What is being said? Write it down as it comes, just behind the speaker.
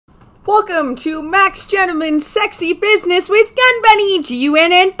Welcome to Max Gentleman's Sexy Business with Gun Bunny,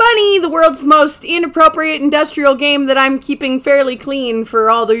 G.u.n.n Bunny, the world's most inappropriate industrial game that I'm keeping fairly clean for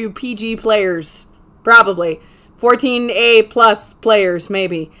all the PG players. Probably. 14A plus players,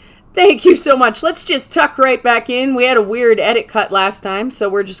 maybe. Thank you so much. Let's just tuck right back in. We had a weird edit cut last time, so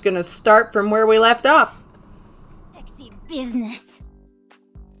we're just gonna start from where we left off. Sexy business.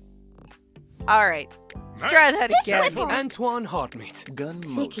 Alright. Let's try that again. Antoine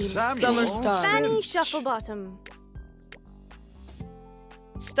Heartmeat. Summer Star. Fanny Shufflebottom.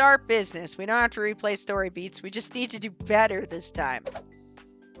 Start business. We don't have to replay story beats. We just need to do better this time.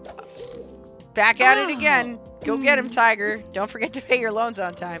 Back at it again. Go get him, Tiger. Don't forget to pay your loans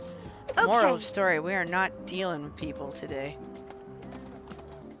on time. Okay. Moral of story, we are not dealing with people today.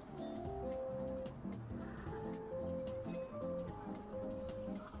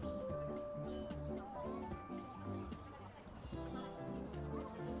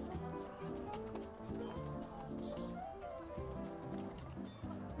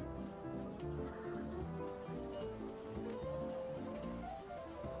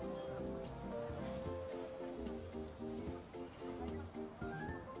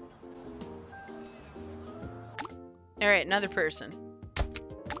 Alright, another person.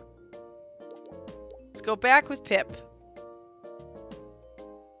 Let's go back with Pip.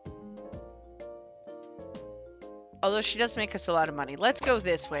 Although she does make us a lot of money. Let's go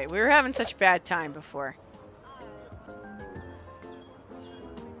this way. We were having such a bad time before.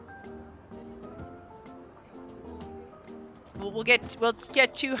 We'll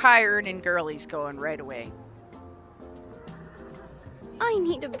get two high earning girlies going right away. I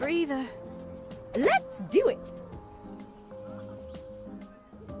need a breather. Let's do it!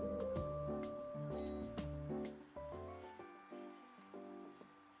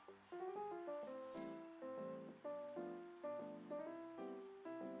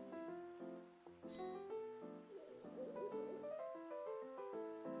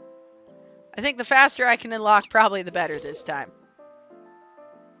 I think the faster I can unlock, probably the better this time.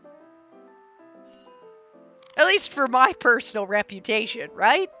 At least for my personal reputation,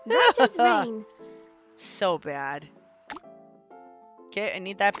 right? That is rain. So bad. Okay, I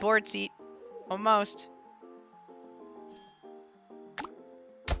need that board seat. Almost.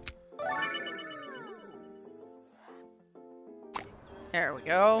 There we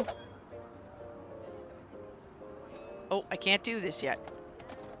go. Oh, I can't do this yet.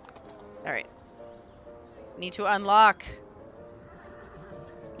 Alright. Need to unlock.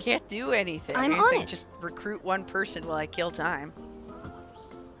 Can't do anything. I'm I guess on I it. just recruit one person while I kill time.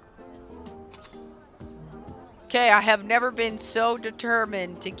 Okay, I have never been so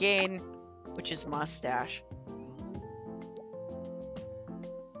determined to gain, which is mustache.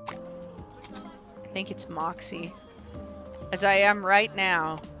 I think it's Moxie. As I am right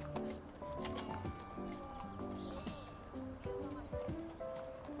now.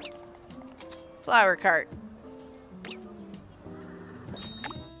 Flower cart.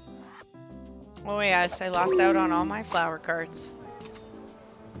 Oh yes, I lost out on all my flower carts.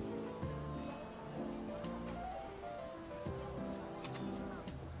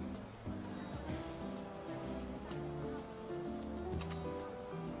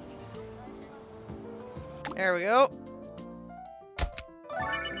 There we go.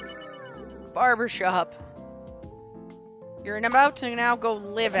 Barbershop. You're about to now go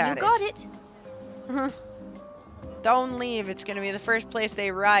live at it. You got it. Don't leave. It's going to be the first place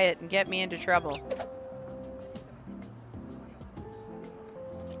they riot and get me into trouble.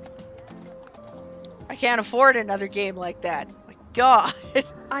 I can't afford another game like that. My God.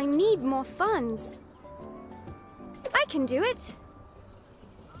 I need more funds. I can do it.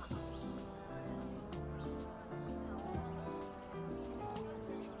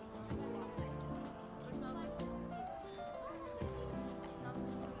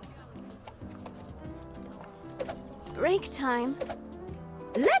 Break time.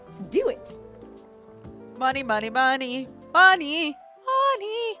 Let's do it! Money, money, money. Money.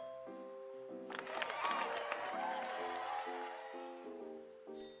 Money.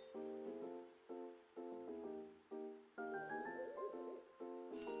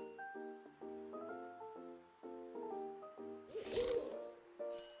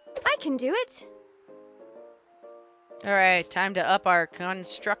 I can do it. Alright, time to up our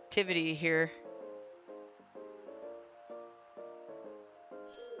constructivity here.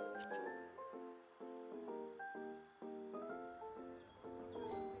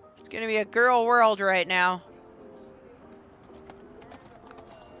 It's gonna be a girl world right now.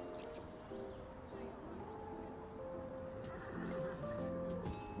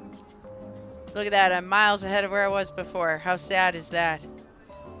 Look at that, I'm miles ahead of where I was before. How sad is that?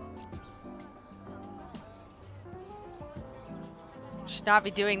 Should not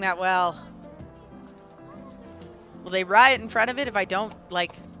be doing that well. Will they riot in front of it if I don't,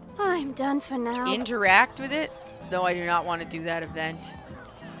 like, I'm done for now. interact with it? No, I do not want to do that event.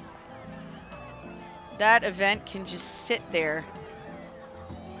 That event can just sit there.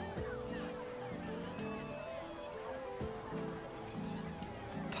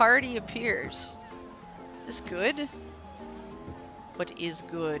 Party appears. Is this good? What is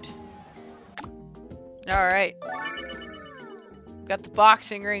good? Alright. Got the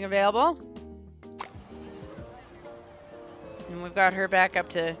boxing ring available. And we've got her back up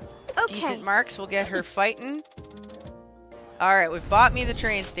to decent marks. We'll get her fighting. Alright, we've bought me the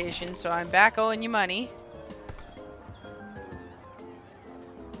train station, so I'm back owing you money.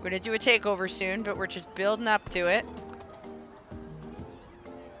 We're gonna do a takeover soon, but we're just building up to it.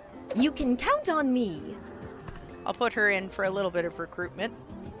 You can count on me. I'll put her in for a little bit of recruitment,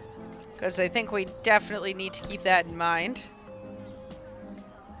 because I think we definitely need to keep that in mind.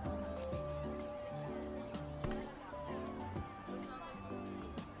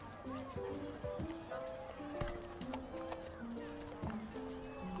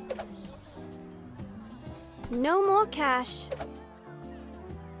 No more cash.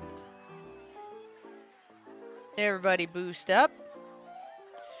 Everybody boost up.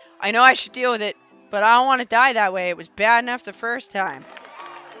 I know I should deal with it, but I don't want to die that way. It was bad enough the first time.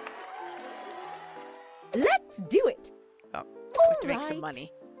 Let's do it. Oh, we have to make some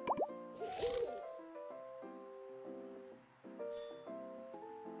money.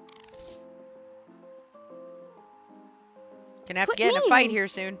 Gonna have to get in a fight here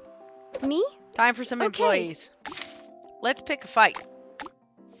soon. Me? Time for some Okay. employees. Let's pick a fight.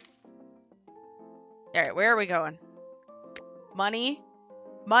 Alright, where are we going? Money,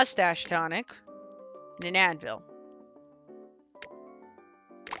 mustache tonic, and an anvil.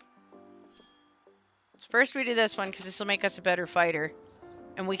 So first we do this one because this will make us a better fighter.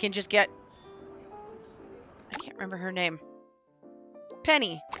 And we can just get... I can't remember her name.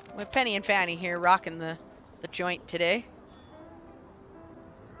 Penny. We have Penny and Fanny here rocking the joint today.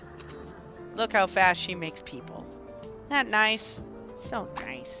 Look how fast she makes people. Isn't that nice? So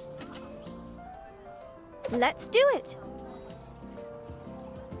nice. Let's do it.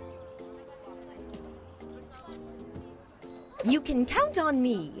 You can count on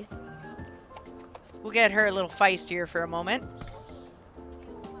me. We'll get her a little feistier for a moment.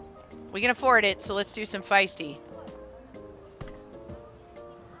 We can afford it, so let's do some feisty.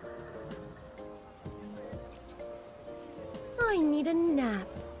 I need a nap.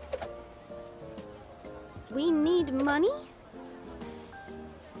 We need money?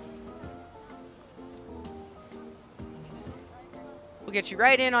 We'll get you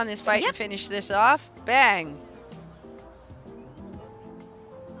right in on this fight and finish this off. Bang!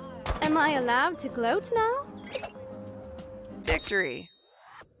 Am I allowed to gloat now? Victory!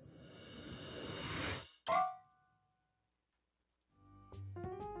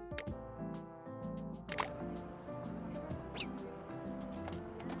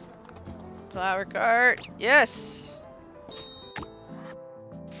 Flower cart. Yes!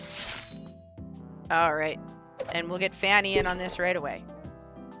 Alright. And we'll get Fanny in on this right away.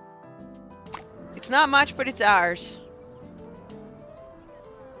 It's not much, but it's ours.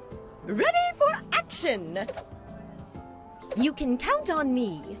 Ready for action. You can count on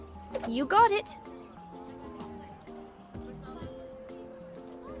me. You got it.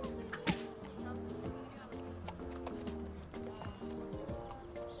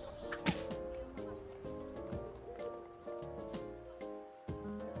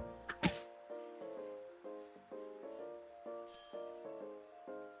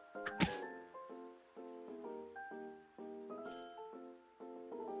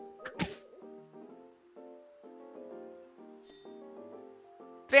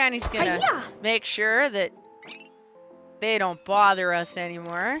 Fanny's gonna make sure that they don't bother us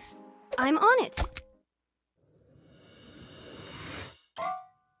anymore. I'm on it.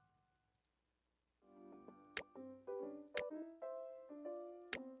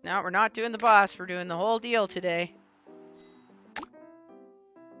 No, we're not doing the boss. We're doing the whole deal today.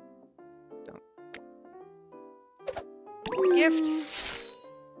 Don't. Gift.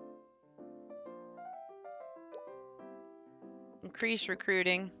 Increase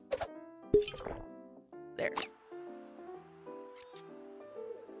recruiting. There.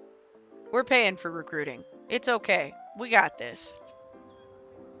 We're paying for recruiting. It's okay. We got this.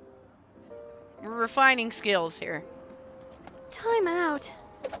 We're refining skills here. Time out.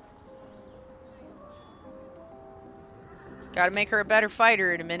 Gotta make her a better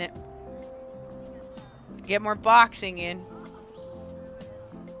fighter in a minute. Get more boxing in.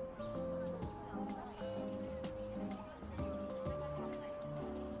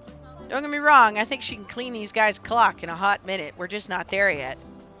 Don't get me wrong, I think she can clean these guys' clock in a hot minute. We're just not there yet.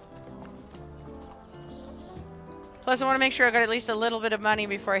 Plus, I want to make sure I got at least a little bit of money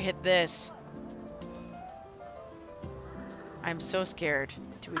before I hit this. I'm so scared.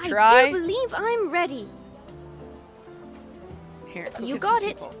 Do we try? I do believe I'm ready. Here, You got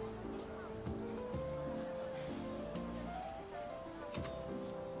it.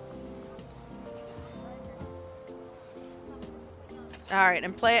 Alright,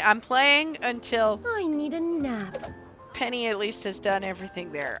 I'm playing until I need a nap. Penny at least has done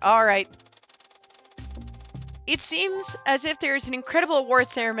everything there. Alright. It seems as if there is an incredible award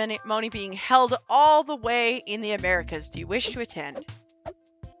ceremony being held all the way in the Americas. Do you wish to attend? You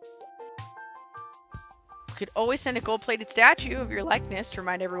could always send a gold-plated statue of your likeness to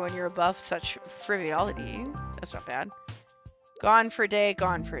remind everyone you're above such frivolity. That's not bad. Gone for a day,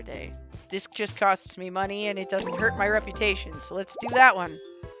 gone for a day. This just costs me money and it doesn't hurt my reputation, so let's do that one.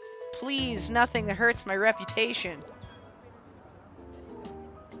 Please, nothing that hurts my reputation.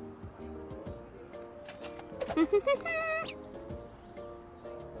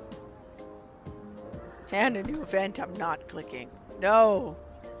 And a new event I'm not clicking. No!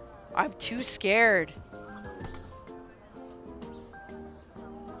 I'm too scared.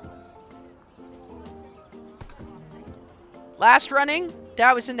 Last running,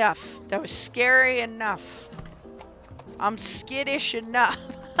 that was enough. That was scary enough. I'm skittish enough.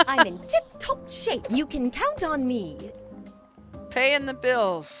 I'm in tip-top shape. You can count on me. Paying the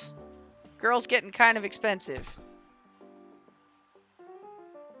bills. Girls getting kind of expensive.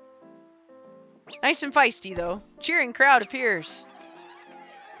 Nice and feisty, though. Cheering crowd appears.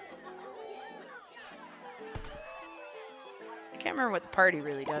 I can't remember what the party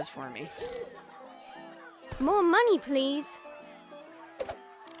really does for me. More money, please.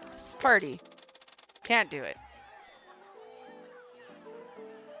 Party. Can't do it.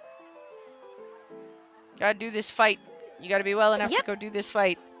 Gotta do this fight. You gotta be well enough to go do this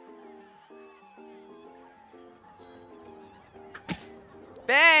fight.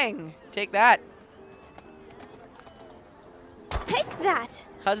 Bang! Take that. Take that.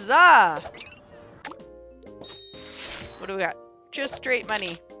 Huzzah! What do we got? Just straight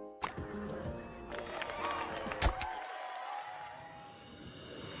money.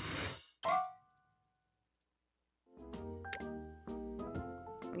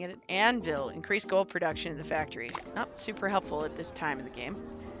 We get an anvil. Increase gold production in the factory. Not super helpful at this time of the game.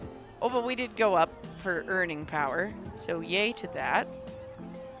 Oh, but we did go up for earning power. So yay to that.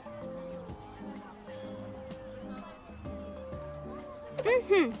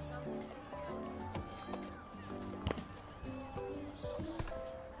 Mm-hmm.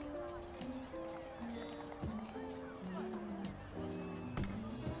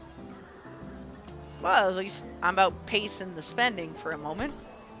 Well, at least I'm about pacing the spending for a moment.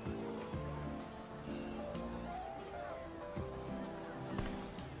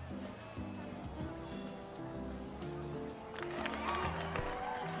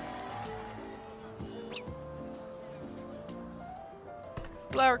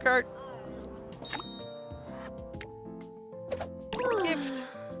 Flower cart. Gift.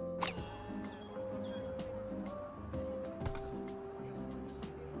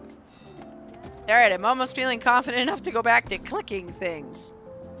 Alright, I'm almost feeling confident enough to go back to clicking things.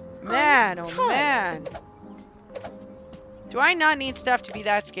 Man, oh man. Do I not need stuff to be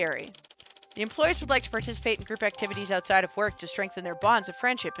that scary? The employees would like to participate in group activities outside of work to strengthen their bonds of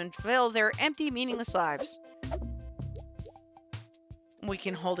friendship and fill their empty, meaningless lives. We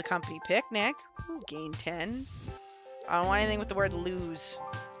can hold a company picnic. Ooh, gain 10. I don't want anything with the word lose.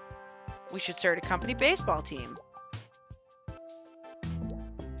 We should start a company baseball team.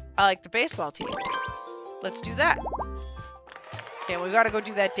 I like the baseball team. Let's do that. Okay, we gotta go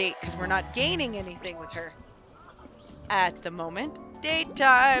do that date because we're not gaining anything with her at the moment. Date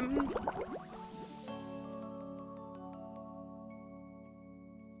time!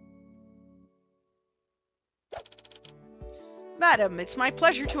 Madam, it's my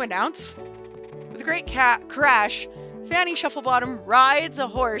pleasure to announce, with a great crash, Fanny Shufflebottom rides a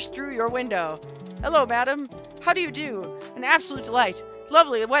horse through your window. Hello, madam. How do you do? An absolute delight.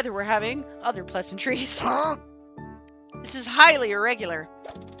 Lovely weather we're having. Other pleasantries. Huh? This is highly irregular.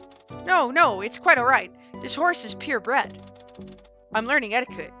 No, it's quite alright. This horse is purebred. I'm learning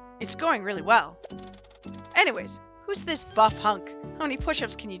etiquette. It's going really well. Anyways, who's this buff hunk? How many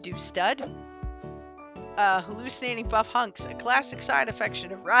push-ups can you do, stud? Hallucinating buff hunks, a classic side effect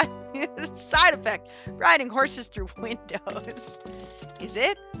of riding horses through windows. Is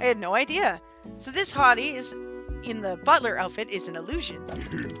it? I had no idea. So this hottie is in the butler outfit is an illusion.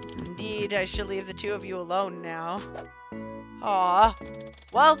 Indeed, I shall leave the two of you alone now. Aw.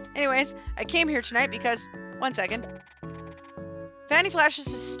 Well, anyways, I came here tonight because... One second. Fanny flashes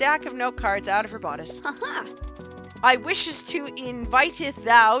a stack of note cards out of her bodice. Haha. I wishes to inviteth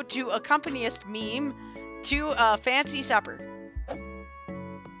thou to accompaniest me to a fancy supper.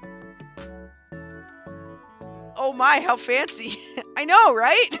 Oh my, how fancy. I know,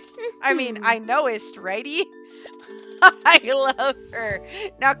 right? I mean, I knowest, righty? I love her.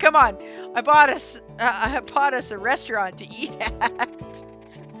 Now, come on. I bought us a restaurant to eat at.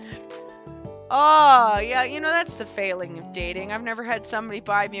 Oh, yeah, you know, that's the failing of dating. I've never had somebody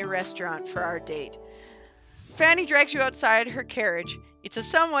buy me a restaurant for our date. Fanny drags you outside her carriage. It's a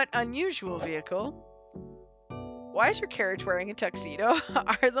somewhat unusual vehicle. Why is your carriage wearing a tuxedo?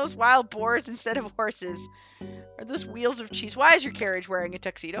 Are those wild boars instead of horses? Are those wheels of cheese? Why is your carriage wearing a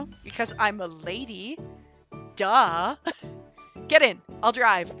tuxedo? Because I'm a lady. Duh. Get in. I'll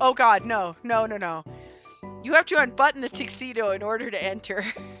drive. Oh god, no. No, no, no. You have to unbutton the tuxedo in order to enter.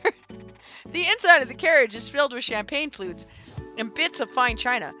 The inside of the carriage is filled with champagne flutes and bits of fine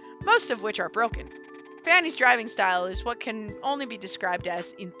china, most of which are broken. Fanny's driving style is what can only be described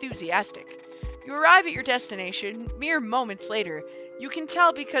as enthusiastic. You arrive at your destination mere moments later. You can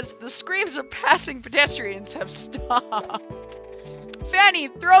tell because the screams of passing pedestrians have stopped. Fanny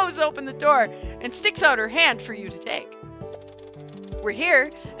throws open the door and sticks out her hand for you to take. We're here,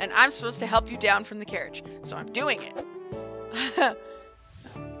 and I'm supposed to help you down from the carriage, so I'm doing it.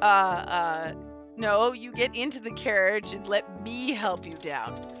 No, you get into the carriage and let me help you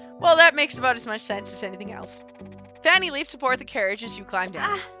down. Well, that makes about as much sense as anything else. Fanny leaps aboard the carriage as you climb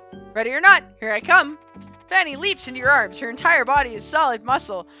down. Ready or not, here I come. Fanny leaps into your arms. Her entire body is solid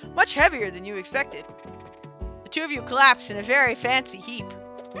muscle, much heavier than you expected. The two of you collapse in a very fancy heap.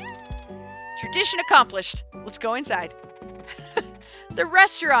 Tradition accomplished. Let's go inside. The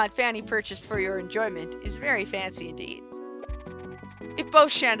restaurant Fanny purchased for your enjoyment is very fancy indeed. It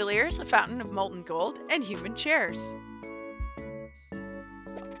boasts chandeliers, a fountain of molten gold, and human chairs.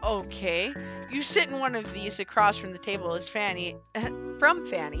 Okay, you sit in one of these across from the table as Fanny,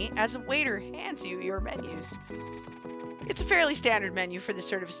 as a waiter hands you your menus. It's a fairly standard menu for this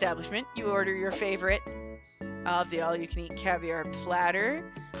sort of establishment. You order your favorite of the all-you-can-eat caviar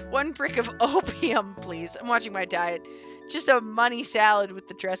platter. 1 brick of opium, please. I'm watching my diet. Just a money salad with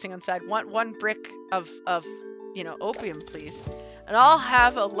the dressing on side. One brick of opium, please. And I'll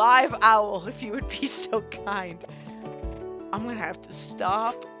have a live owl if you would be so kind. I'm gonna have to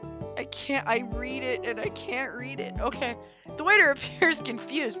stop. I read it and I can't read it. Okay. The waiter appears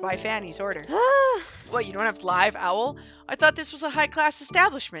confused by Fanny's order. What, you don't have live owl? I thought this was a high-class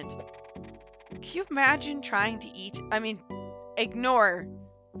establishment. Can you imagine trying to ignore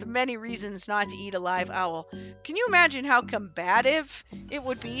the many reasons not to eat a live owl. Can you imagine how combative it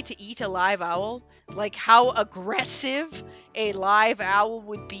would be to eat a live owl? Like how aggressive a live owl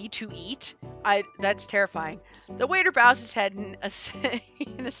would be to eat? That's terrifying. The waiter bows his head in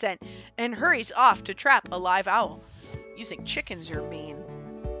assent and hurries off to trap a live owl. You think chickens are mean.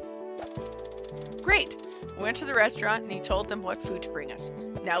 Great. We went to the restaurant and he told them what food to bring us.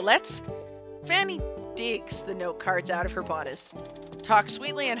 Now let's... Fanny digs the note cards out of her bodice. Talk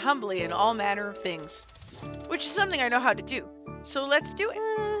sweetly and humbly in all manner of things. Which is something I know how to do. So let's do it.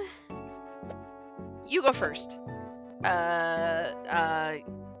 You go first. Are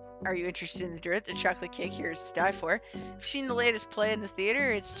you interested in the dirt? The chocolate cake here is to die for. If you've seen the latest play in the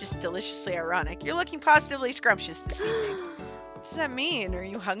theater, it's just deliciously ironic. You're looking positively scrumptious this evening. What does that mean? Are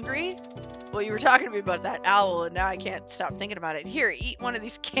you hungry? Well, you were talking to me about that owl, and now I can't stop thinking about it. Here, eat one of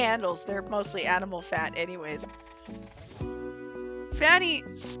these candles. They're mostly animal fat anyways. Fanny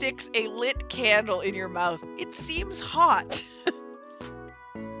sticks a lit candle in your mouth. It seems hot.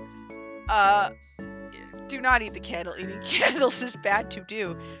 Do not eat the candle. Eating candles is bad to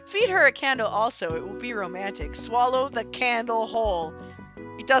do. Feed her a candle also. It will be romantic. Swallow the candle whole.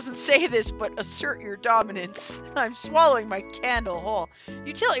 It doesn't say this, but assert your dominance. I'm swallowing my candle whole.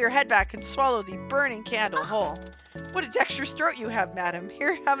 You tilt your head back and swallow the burning candle whole. What a dexterous throat you have, madam.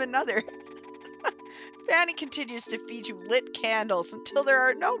 Here, have another. Fanny continues to feed you lit candles until there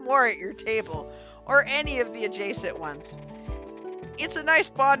are no more at your table, or any of the adjacent ones. It's a nice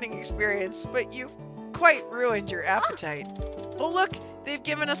bonding experience, but you've quite ruined your appetite. Oh look, they've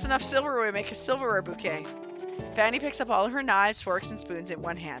given us enough silverware to make a silverware bouquet. Fanny picks up all of her knives, forks, and spoons in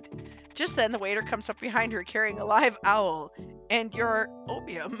one hand. Just then, the waiter comes up behind her carrying a live owl and your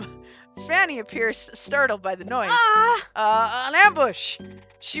opium. Fanny appears startled by the noise. An ambush!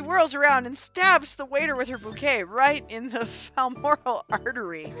 She whirls around and stabs the waiter with her bouquet right in the femoral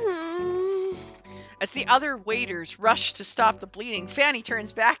artery. As the other waiters rush to stop the bleeding, Fanny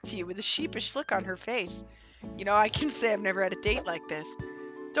turns back to you with a sheepish look on her face. You know, I can say I've never had a date like this.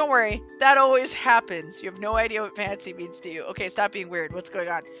 Don't worry, that always happens. You have no idea what fancy means to you. Okay, stop being weird. What's going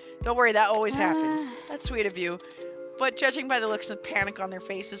on? Don't worry, that always happens. That's sweet of you. But judging by the looks of panic on their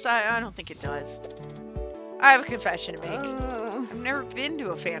faces, I don't think it does. I have a confession to make. I've never been to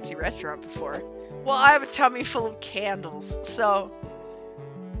a fancy restaurant before. Well, I have a tummy full of candles, so...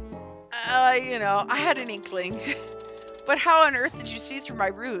 you know, I had an inkling. But how on earth did you see through my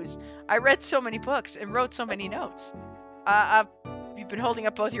ruse? I read so many books and wrote so many notes. You've been holding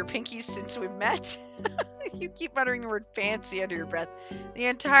up both your pinkies since we met? You keep muttering the word fancy under your breath. The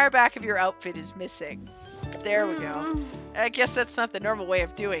entire back of your outfit is missing. There we go. I guess that's not the normal way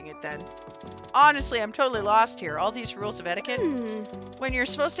of doing it then. Honestly, I'm totally lost here. All these rules of etiquette. When you're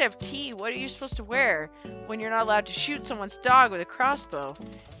supposed to have tea, what are you supposed to wear? When you're not allowed to shoot someone's dog with a crossbow?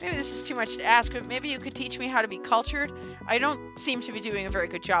 Maybe this is too much to ask, but maybe you could teach me how to be cultured? I don't seem to be doing a very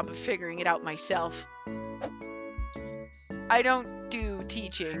good job of figuring it out myself. I don't do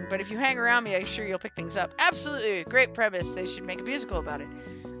teaching, but if you hang around me, I'm sure you'll pick things up. Absolutely, great premise. They should make a musical about it.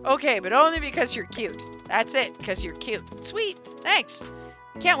 Okay, but only because you're cute. That's it, because you're cute. Sweet, thanks.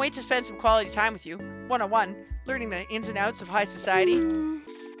 Can't wait to spend some quality time with you, one-on-one, learning the ins and outs of high society.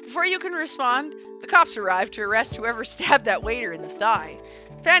 Before you can respond, the cops arrive to arrest whoever stabbed that waiter in the thigh.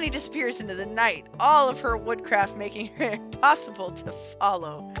 Fanny disappears into the night, all of her woodcraft making her impossible to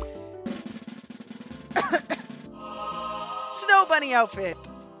follow. Snow bunny outfit.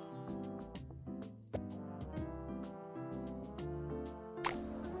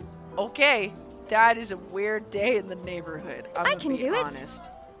 Okay, that is a weird day in the neighborhood. I can do it.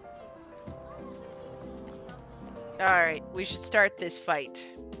 Alright, we should start this fight.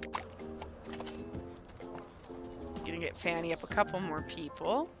 Gonna get Fanny up a couple more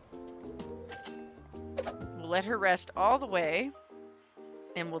people. We'll let her rest all the way,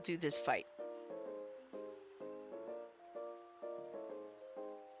 and we'll do this fight.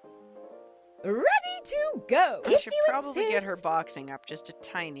 Ready to go. I should probably get her boxing up just a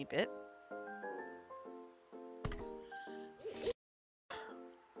tiny bit.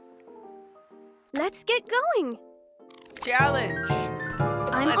 Let's get going. Challenge.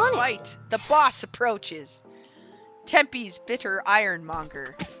 Let's on fight. It. The boss approaches. Tempe's bitter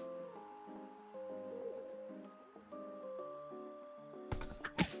ironmonger.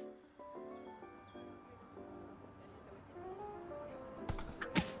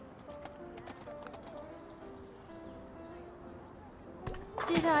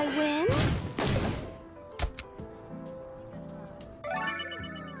 Did I win?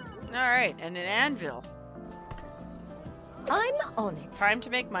 Alright, and an anvil. I'm on it. Time to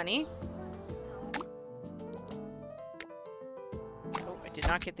make money. Oh, I did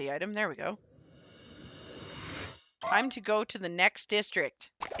not get the item. There we go. Time to go to the next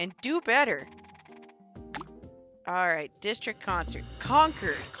district and do better. Alright, district concert.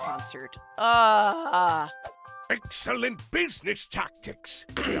 Concord concert. Excellent business tactics.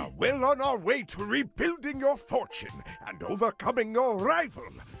 We are well on our way to rebuilding your fortune and overcoming your rival.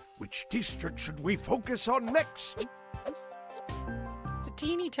 Which district should we focus on next? The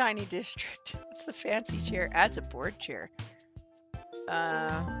teeny tiny district. It's the fancy chair. That's a board chair. I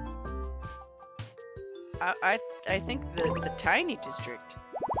think the tiny district.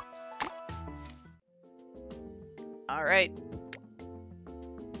 All right.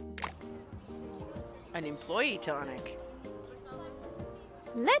 An employee tonic.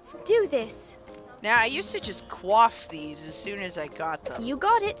 Let's do this. Now, I used to just quaff these as soon as I got them. You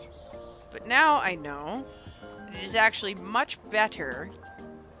got it. But now I know it is actually much better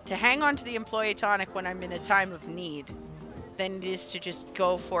to hang on to the employee tonic when I'm in a time of need than it is to just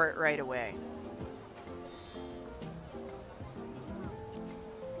go for it right away.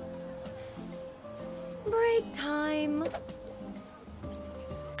 Break time.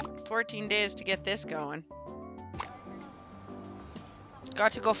 14 days to get this going.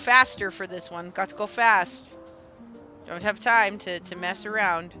 Got to go faster for this one. Got to go fast. Don't have time to mess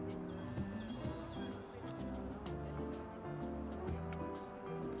around.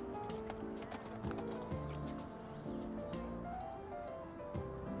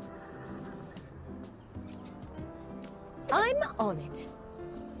 I'm on it.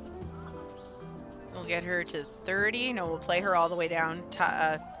 We'll get her to 30. No, we'll play her all the way down.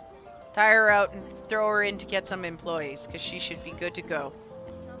 Tie her out and throw her in to get some employees, because she should be good to go.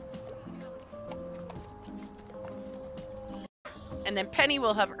 And then Penny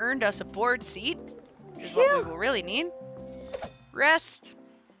will have earned us a board seat, which is what we will really need. Rest.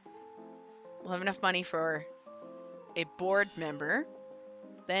 We'll have enough money for a board member,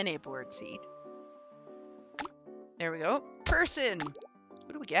 then a board seat. There we go. Person.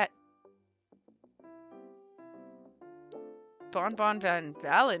 What do we get? Bonbon Van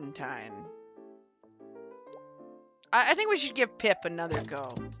Valentine. I think we should give Pip another go.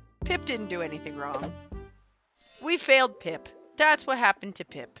 Pip didn't do anything wrong. We failed Pip. That's what happened to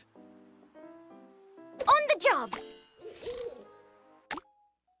Pip. On the job!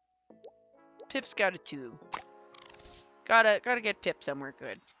 Pip's got a 2. Gotta get Pip somewhere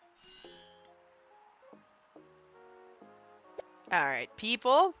good. Alright,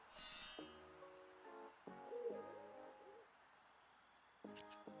 people.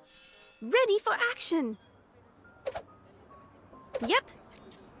 Ready for action! Yep.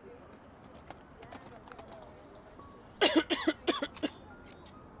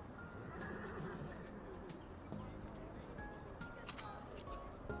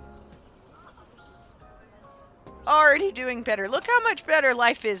 Already doing better. Look how much better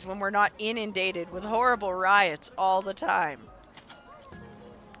life is when we're not inundated with horrible riots all the time.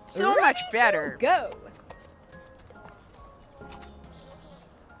 So much better. Go.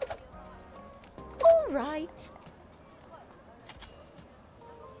 All right.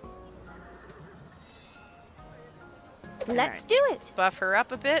 Let's do it. Buff her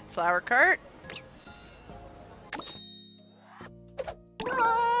up a bit. Flower cart.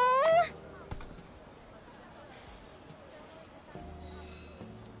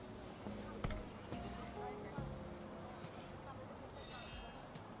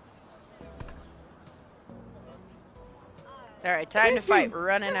 Alright, time to fight. We're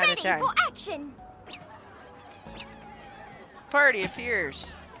running out of Ready time. for action! Party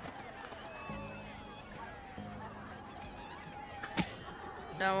appears.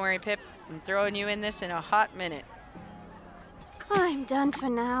 Don't worry, Pip. I'm throwing you in this in a hot minute. I'm done for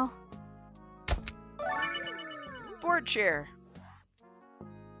now. Board chair.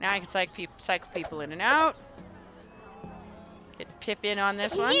 Now I can cycle people in and out. Get Pip in on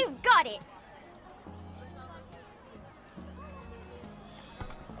this one. You've got it!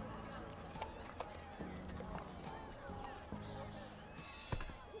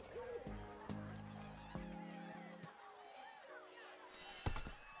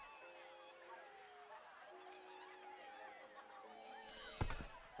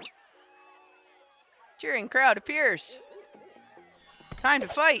 Cheering crowd appears. Time to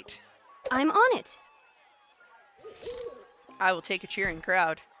fight. I'm on it. I will take a cheering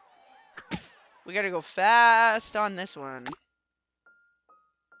crowd. We gotta go fast on this one.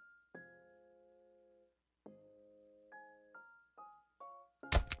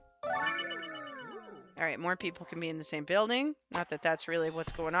 Alright, more people can be in the same building. Not that that's really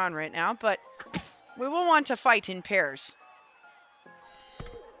what's going on right now, but we will want to fight in pairs.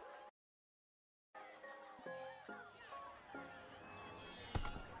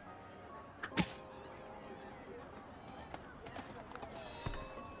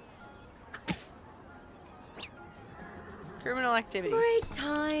 Criminal activity. Break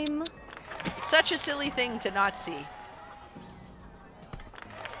time. Such a silly thing to not see.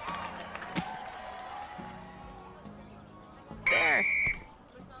 There.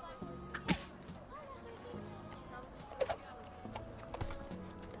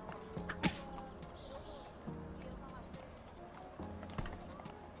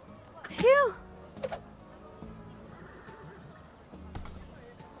 Phew!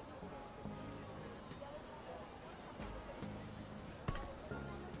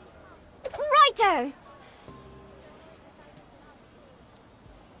 Righto!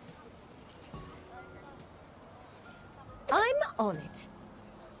 I'm on it.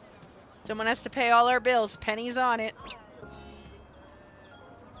 Someone has to pay all our bills. Penny's on it.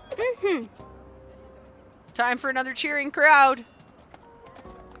 Mm-hmm. Time for another cheering crowd.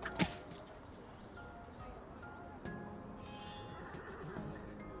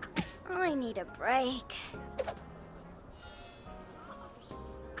 I need a break.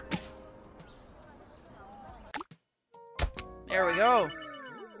 There we go.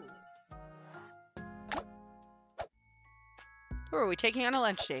 Who are we taking on a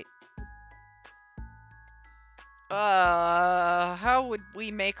lunch date? How would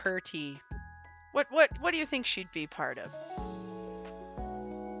we make her tea? What do you think she'd be part of?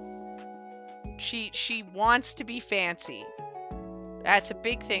 She wants to be fancy. That's a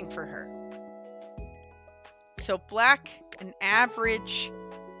big thing for her. So black, an average.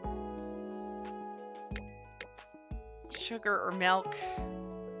 Sugar or milk?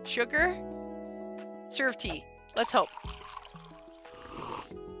 Sugar? Serve tea. Let's hope.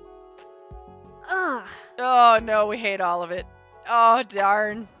 Ugh. Oh no, we hate all of it. Oh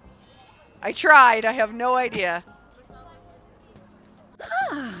darn. I tried, I have no idea.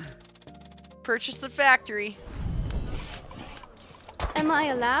 Purchase the factory. Am I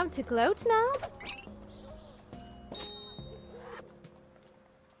allowed to gloat now?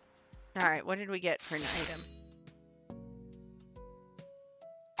 Alright, what did we get for an item?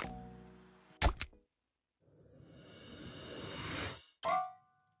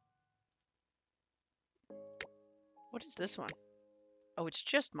 What is this one? Oh, it's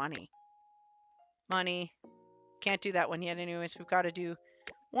just money. Money. Can't do that one yet anyways. We've got to do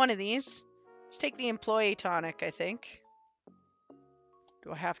one of these. Let's take the employee tonic, I think.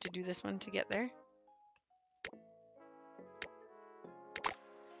 Do I have to do this one to get there?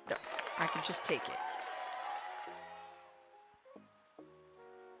 No, I can just take it.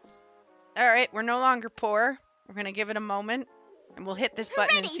 Alright, we're no longer poor. We're going to give it a moment. And we'll hit this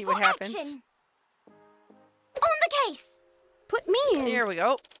button and see what happens. Action. On the case! Put me in. Here we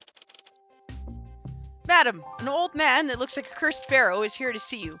go. Madam, an old man that looks like a cursed pharaoh is here to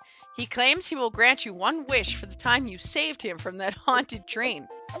see you. He claims he will grant you one wish for the time you saved him from that haunted train.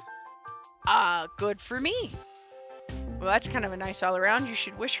 Good for me. Well, that's kind of a nice all around. You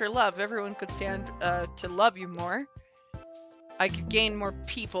should wish her love. Everyone could stand to love you more. I could gain more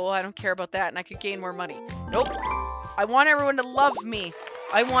people. I don't care about that. And I could gain more money. Nope. I want everyone to love me.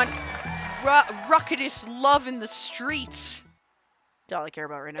 I want ruckus love in the streets. That's all I care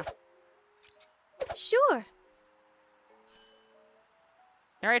about right now. Sure.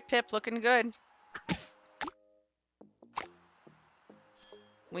 Alright, Pip, looking good.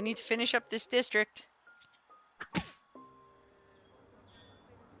 We need to finish up this district.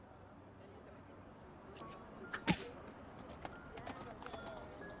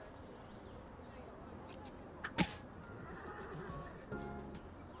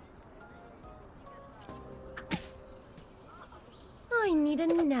 I need a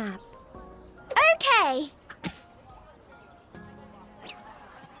nap. Okay.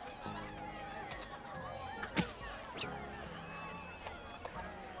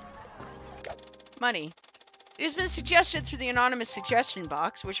 Money. It has been suggested through the anonymous suggestion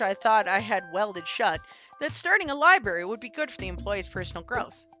box, which I thought I had welded shut, that starting a library would be good for the employee's personal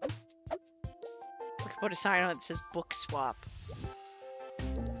growth. We could put a sign on it that says book swap.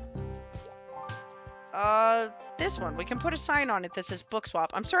 This one. We can put a sign on it that says book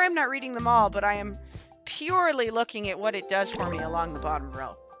swap. I'm sorry I'm not reading them all, but I am purely looking at what it does for me along the bottom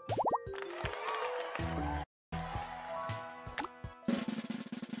row.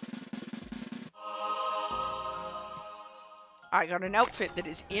 I got an outfit that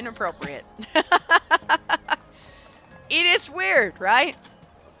is inappropriate. It is weird, right?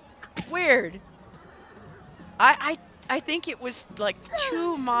 Weird. I think it was like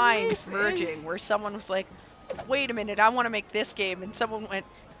two minds merging where someone was like, wait a minute, I want to make this game. And someone went,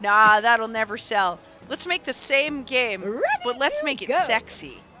 nah, that'll never sell. Let's make the same game, but let's make it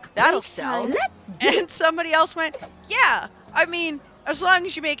sexy. That'll sell. And somebody else went, yeah, I mean, as long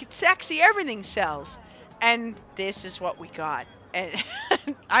as you make it sexy, everything sells. And this is what we got. And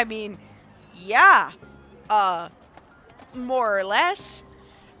I mean, yeah, more or less.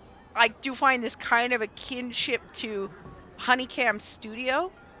 I do find this kind of a kinship to Honeycam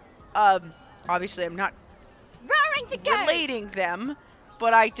Studio. Obviously I'm not Roaring to go. relating them,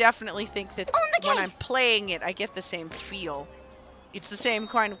 but I definitely think that when I'm playing it, I get the same feel. It's the same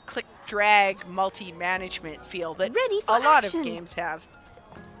kind of click-drag multi-management feel that a lot of games have.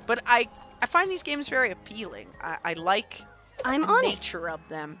 But I find these games very appealing. I like the nature of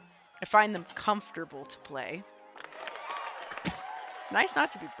them. I find them comfortable to play. Nice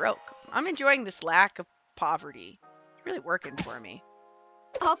not to be broke. I'm enjoying this lack of poverty. It's really working for me.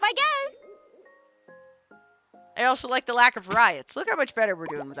 Off I go. I also like the lack of riots. Look how much better we're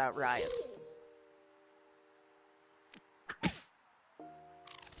doing without riots.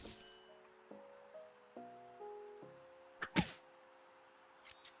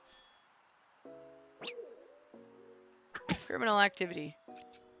 Criminal activity.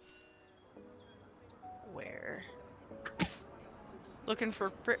 Where? Looking for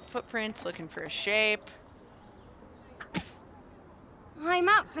footprints, looking for a shape. I'm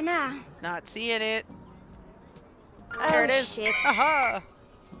out for now. Not seeing it. Oh, There it is. Shit. Aha!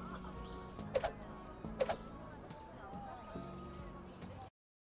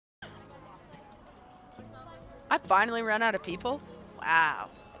 I finally run out of people? Wow.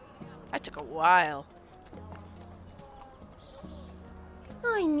 That took a while.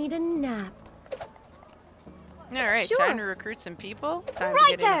 I need a nap. Alright, Sure. time to recruit some people. Time to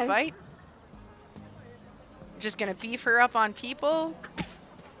get in a Righto. fight. Just gonna beef her up on people.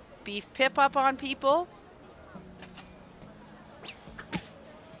 Beef Pip up on people.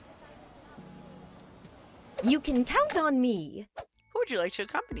 You can count on me. Who would you like to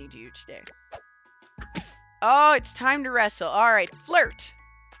accompany you today? Oh, it's time to wrestle. Alright, flirt.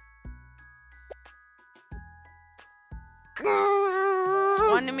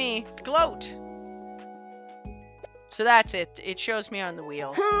 One to me. Gloat! So that's it. It shows me on the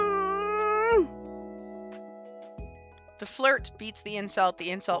wheel. The flirt beats the insult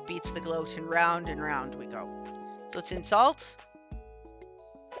beats the gloat, and round we go. So it's insult.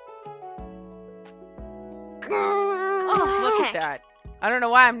 Oh, Look heck. at that. I don't know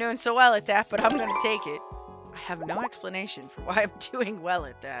why I'm doing so well at that, but I'm gonna take it. I have no explanation for why I'm doing well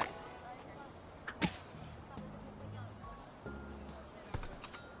at that.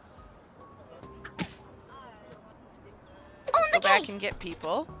 Go back and get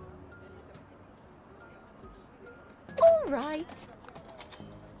people. All right.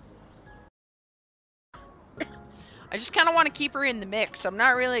 I just kind of want to keep her in the mix. I'm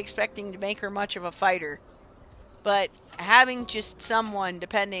not really expecting to make her much of a fighter. But having just someone,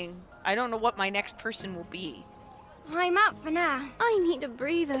 depending... I don't know what my next person will be. I'm out for now. I need a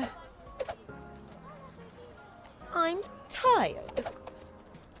breather. I'm tired.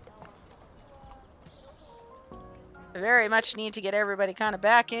 I very much need to get everybody kind of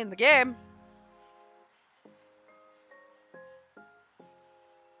back in the game.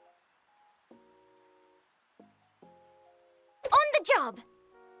 On the job.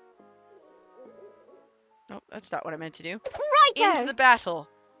 Nope, that's not what I meant to do. Righto. Into the battle.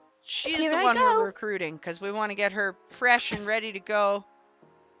 She's Here the I one go. we're recruiting, because we want to get her fresh and ready to go.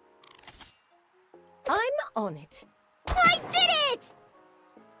 I'm on it. I did it!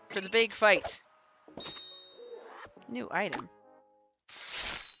 For the big fight. New item.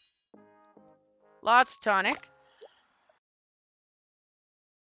 Lots of tonic.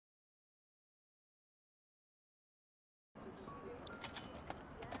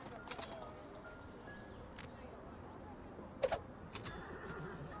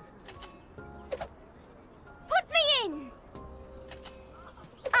 Put me in!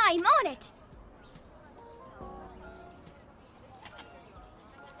 I'm on it!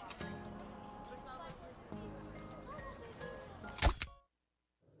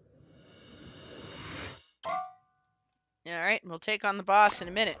 Alright, we'll take on the boss in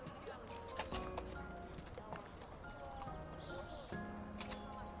a minute.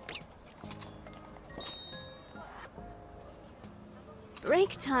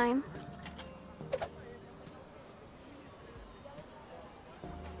 Break time.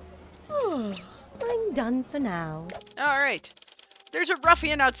 I'm done for now. Alright. There's a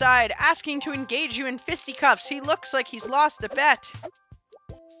ruffian outside asking to engage you in fisticuffs. He looks like he's lost a bet.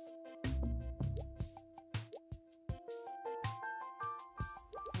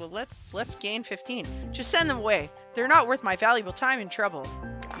 Well, let's gain 15. Just send them away. They're not worth my valuable time and trouble.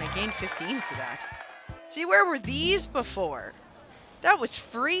 And I gained 15 for that. See, where were these before? That was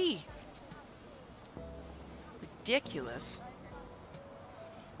free. Ridiculous.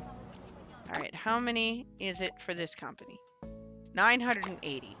 Alright, how many is it for this company?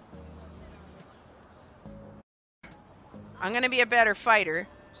 980. I'm gonna be a better fighter,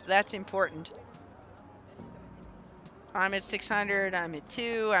 so that's important. I'm at 600, I'm at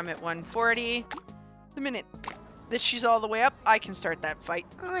 2, I'm at 140. The minute that she's all the way up, I can start that fight.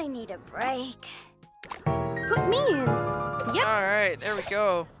 I need a break. Put me in. Yep. Alright, there we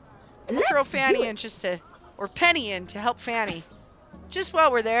go. We'll throw Fanny in just to... Or Penny in to help Fanny. Just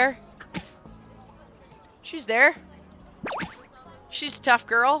while we're there. She's there. She's a tough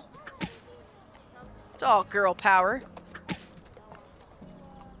girl. It's all girl power.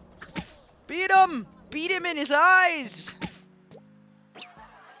 Beat him! Beat him in his eyes!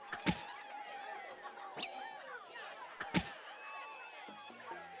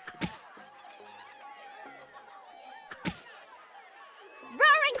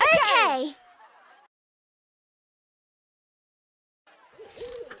 Roaring to okay.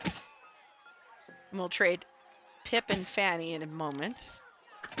 And we'll trade Pip and Fanny in a moment.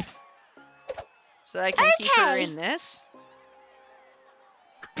 So that I can keep her in this.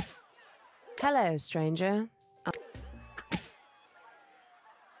 Hello, stranger.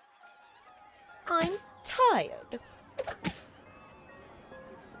 I'm tired.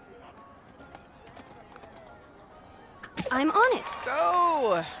 I'm on it.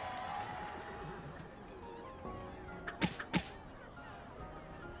 Go!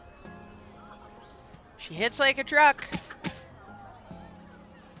 She hits like a truck.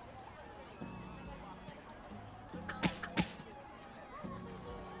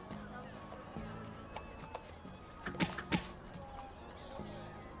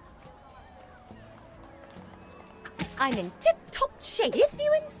 I'm in tip-top shape if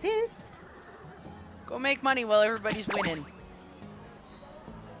you insist. Go make money while everybody's winning.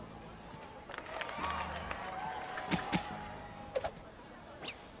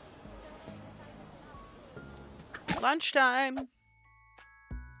 Lunchtime.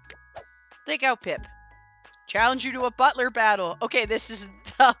 Stick out, Pip. Challenge you to a butler battle. Okay, this is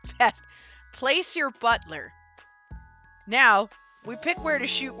the best. Place your butler. Now, we pick where to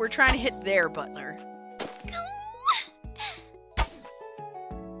shoot. We're trying to hit their butler.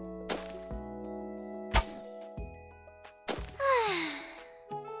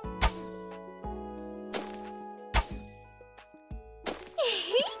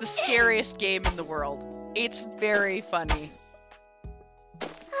 It's the scariest game in the world. It's very funny.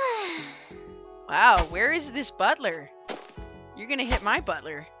 Wow, where is this butler? You're gonna hit my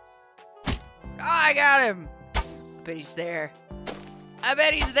butler. Oh, I got him! I bet he's there. I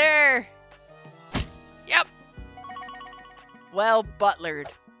bet he's there! Yep! Well butlered.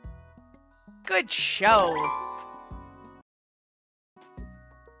 Good show!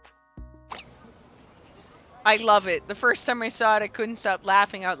 I love it. The first time I saw it, I couldn't stop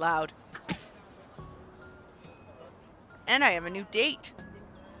laughing out loud. And I have a new date.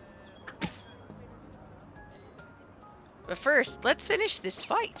 But first, let's finish this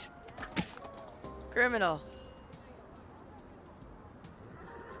fight. Criminal.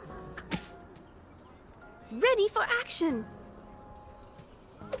 Ready for action.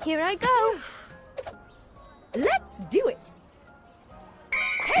 Here I go. Let's do it.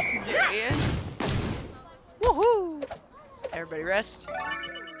 Take that. Ian. Woohoo! Everybody rest.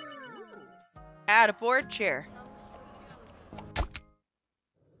 Add a board chair.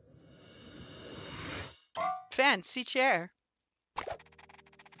 Fancy chair.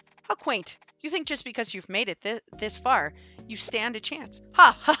 How quaint. You think just because you've made it this far, you stand a chance.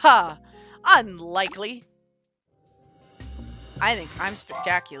 Ha ha ha! Unlikely. I think I'm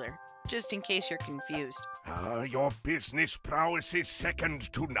spectacular. Just in case you're confused. Your business prowess is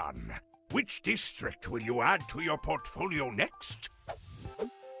second to none. Which district will you add to your portfolio next?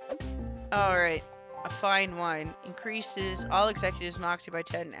 Alright. A fine wine. Increases all executives' moxie by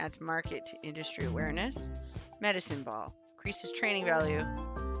 10 and adds market to industry awareness. Medicine ball. Increases training value.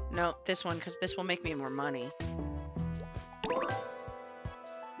 No, this one, because this will make me more money.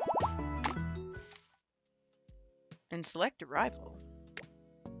 And select a rival.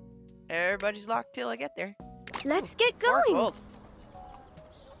 Everybody's locked till I get there. Let's get Or going. gold.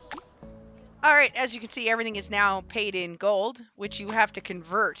 Alright, as you can see, everything is now paid in gold, which you have to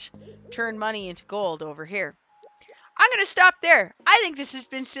convert. Turn money into gold over here. I'm going to stop there. I think this has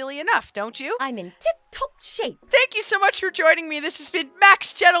been silly enough, don't you? I'm in tip-top shape. Thank you so much for joining me. This has been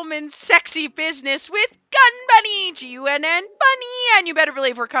Max Gentleman's Sexy Business with Gun Bunny, G.u.n.n, Bunny, and you better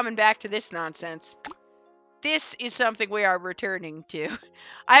believe we're coming back to this nonsense. This is something we are returning to.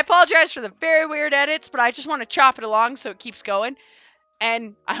 I apologize for the very weird edits, but I just want to chop it along so it keeps going,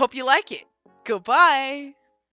 and I hope you like it. Goodbye.